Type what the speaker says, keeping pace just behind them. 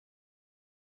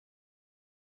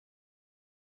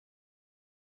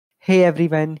Hey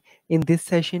everyone, in this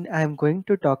session I am going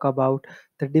to talk about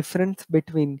the difference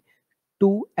between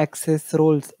two access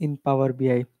roles in Power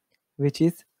BI, which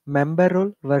is member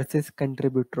role versus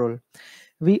contribute role.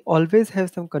 We always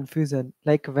have some confusion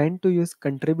like when to use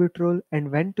contribute role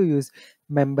and when to use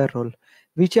member role.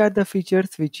 Which are the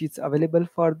features which is available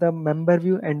for the member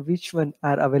view and which one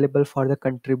are available for the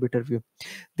contributor view.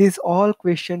 These all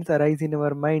questions arise in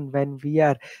our mind when we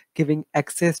are giving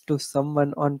access to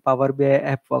someone on Power BI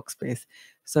App Workspace.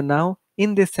 So now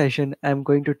in this session, I'm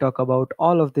going to talk about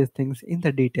all of these things in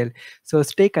the detail. So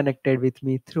stay connected with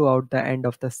me throughout the end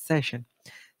of the session.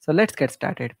 So let's get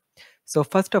started. So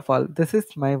first of all, this is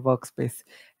my workspace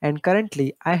and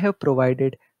currently I have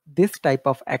provided this type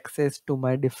of access to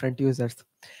my different users.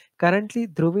 Currently,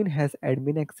 Dhruvin has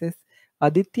admin access,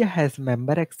 Aditya has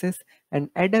member access, and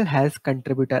Adel has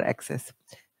contributor access.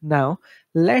 Now,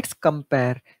 let's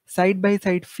compare side by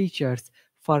side features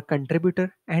for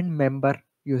contributor and member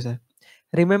user.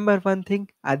 Remember one thing,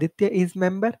 Aditya is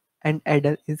member and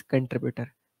Adel is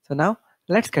contributor. So now,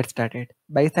 let's get started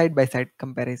by side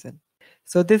comparison.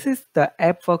 So this is the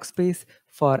app workspace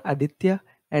for Aditya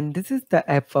and this is the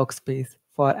app workspace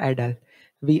for Adel.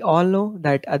 We all know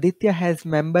that Aditya has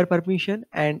member permission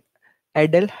and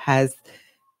Adel has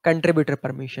contributor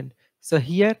permission. So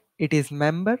here it is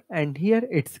member and here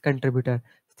it's contributor.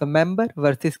 So member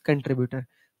versus contributor.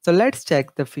 So let's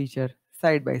check the feature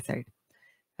side by side,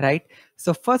 right?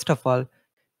 So first of all,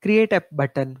 create app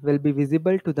button will be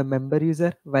visible to the member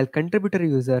user while contributor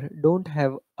user don't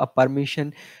have a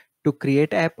permission to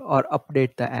create app or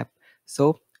update the app.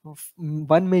 So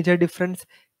one major difference,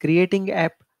 creating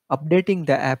app, updating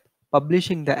the app,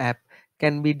 publishing the app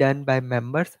can be done by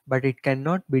members but it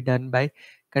cannot be done by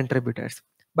contributors.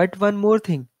 But one more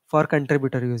thing for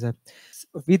contributor user,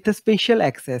 with the special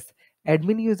access,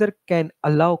 admin user can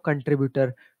allow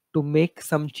contributor to make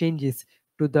some changes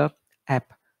to the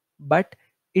app, but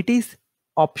it is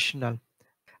optional.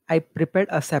 I prepared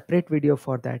a separate video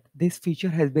for that. This feature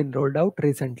has been rolled out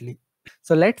recently.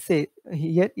 So let's say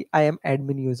here I am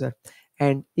admin user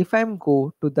and if I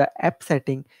go to the app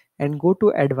setting and go to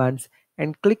advanced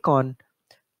and click on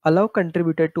allow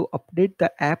contributor to update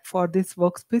the app for this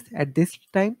workspace, at this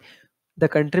time the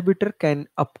contributor can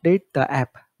update the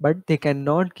app but they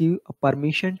cannot give a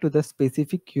permission to the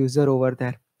specific user over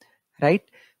there, right?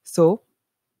 So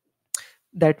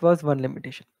that was one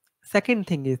limitation. Second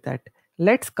thing is that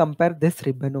let's compare this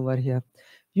ribbon over here.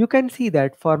 You can see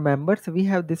that for members we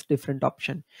have this different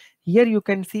option. Here you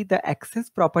can see the access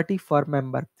property for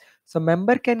member. So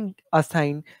member can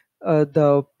assign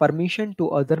the permission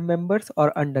to other members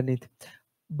or underneath,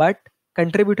 but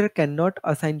contributor cannot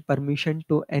assign permission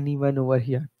to anyone over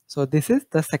here. So this is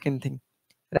the second thing.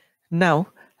 Now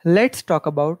let's talk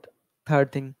about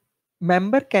third thing.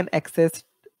 Member can access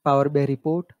Power BI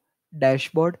report,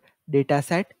 dashboard,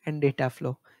 dataset and data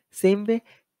flow. Same way,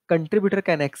 contributor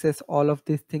can access all of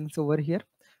these things over here.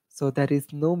 So there is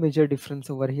no major difference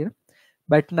over here.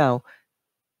 But now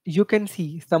you can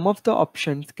see some of the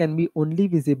options can be only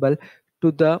visible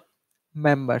to the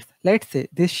members. Let's say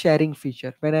this sharing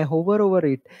feature, when I hover over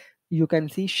it, you can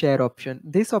see share option.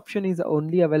 This option is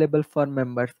only available for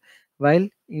members, while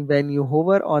when you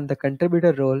hover on the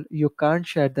contributor role you can't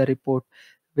share the report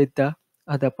with the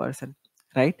other person,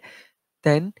 right?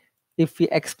 Then if we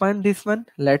expand this one,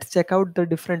 let's check out the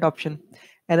different option.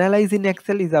 Analyze in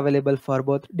Excel is available for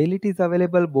both, delete is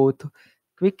available both,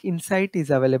 quick insight is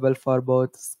available for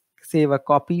both, save a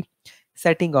copy,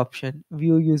 setting option,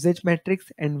 view usage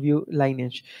metrics and view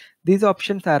lineage. These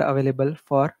options are available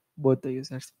for both the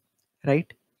users,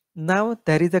 right? Now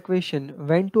there is a question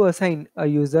when to assign a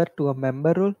user to a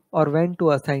member role or when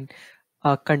to assign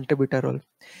a contributor role.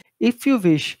 If you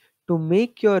wish to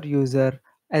make your user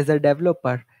as a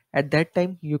developer, at that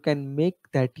time you can make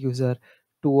that user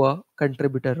to a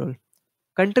contributor role.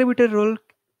 Contributor role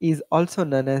is also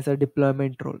known as a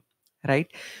deployment role, right?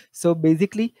 So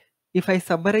basically, if I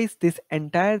summarize this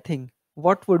entire thing,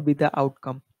 what would be the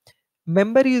outcome?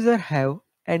 Member user have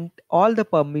and all the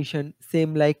permission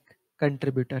same like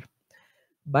contributor,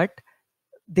 but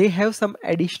they have some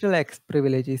additional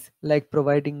privileges like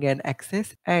providing an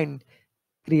access and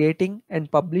creating and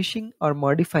publishing or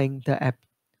modifying the app,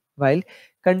 while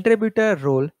contributor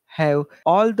role have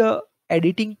all the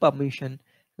editing permission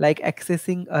like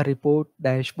accessing a report,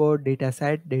 dashboard,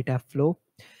 dataset, data flow,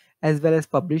 as well as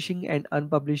publishing and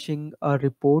unpublishing a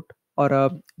report or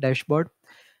a dashboard,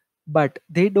 but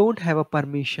they don't have a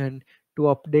permission to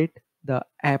update the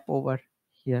app over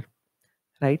here,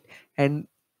 right? And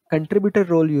contributor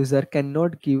role user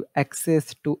cannot give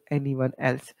access to anyone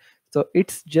else. So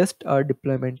it's just a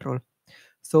deployment role.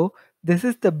 So This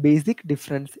is the basic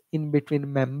difference in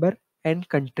between member and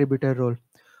contributor role.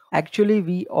 Actually,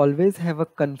 we always have a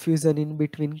confusion in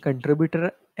between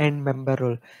contributor and member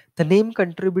role. The name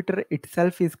contributor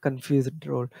itself is confused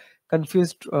role.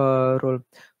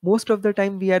 Most of the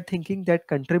time, we are thinking that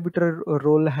contributor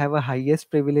role have a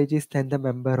highest privileges than the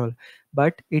member role,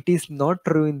 but it is not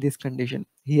true in this condition.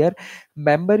 Here,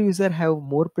 member user have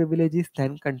more privileges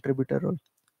than contributor role.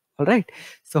 All right.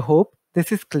 So hope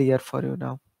this is clear for you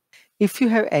now. If you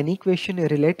have any question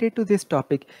related to this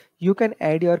topic, you can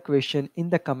add your question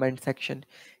in the comment section.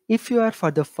 If you are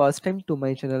for the first time to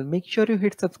my channel, make sure you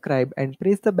hit subscribe and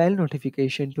press the bell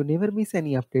notification to never miss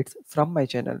any updates from my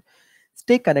channel.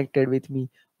 Stay connected with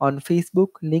me on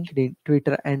Facebook, LinkedIn,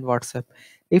 Twitter, and WhatsApp.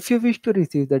 If you wish to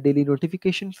receive the daily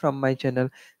notification from my channel,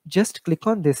 just click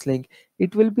on this link.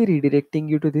 It will be redirecting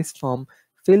you to this form.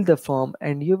 Fill the form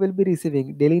and you will be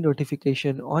receiving daily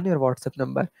notification on your WhatsApp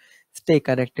number. Stay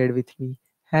connected with me.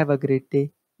 Have a great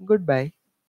day. Goodbye.